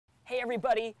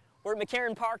everybody, we're at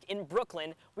McCarran Park in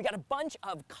Brooklyn. We got a bunch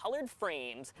of colored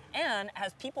frames, and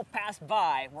as people pass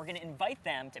by, we're gonna invite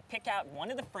them to pick out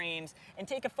one of the frames and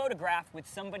take a photograph with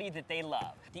somebody that they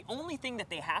love. The only thing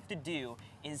that they have to do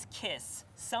is kiss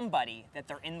somebody that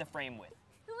they're in the frame with.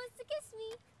 Who wants to kiss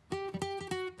me?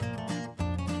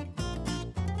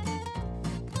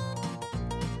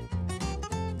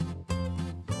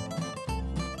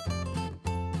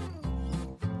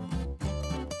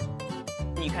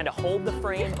 You kind of hold the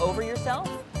frame over yourself,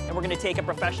 and we're gonna take a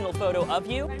professional photo of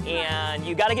you, and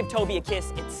you gotta give Toby a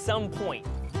kiss at some point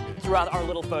throughout our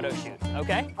little photo shoot,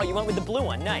 okay? Oh, you went with the blue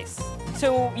one, nice.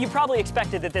 So you probably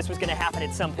expected that this was gonna happen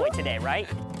at some point today, right?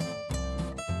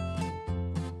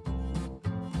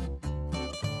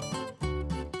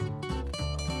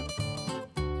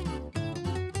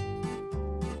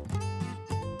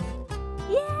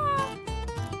 Yeah!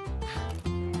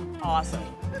 Awesome.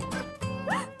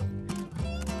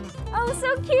 Oh,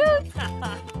 so cute!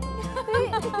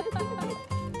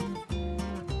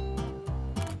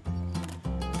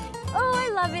 Oh, I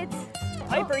love it.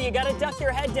 Piper, you gotta duck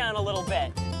your head down a little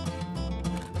bit.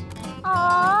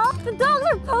 Aw, the dogs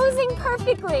are posing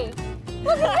perfectly.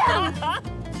 Look at them!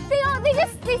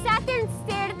 They sat there and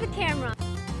stared at the camera.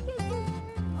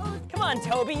 Come on,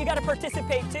 Toby, you gotta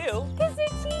participate too. Kiss their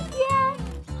cheek, yeah.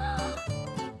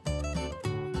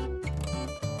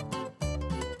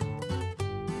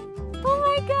 Oh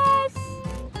my gosh!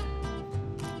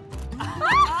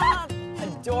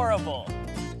 Adorable.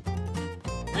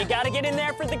 You gotta get in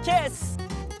there for the kiss.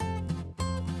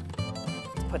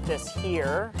 Let's put this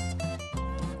here.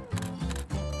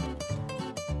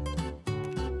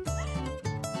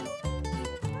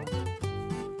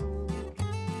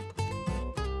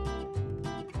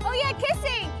 Oh yeah,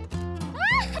 kissing!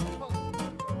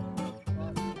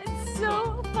 It's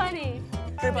so funny.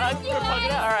 Group hug? Group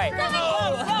hug? All right.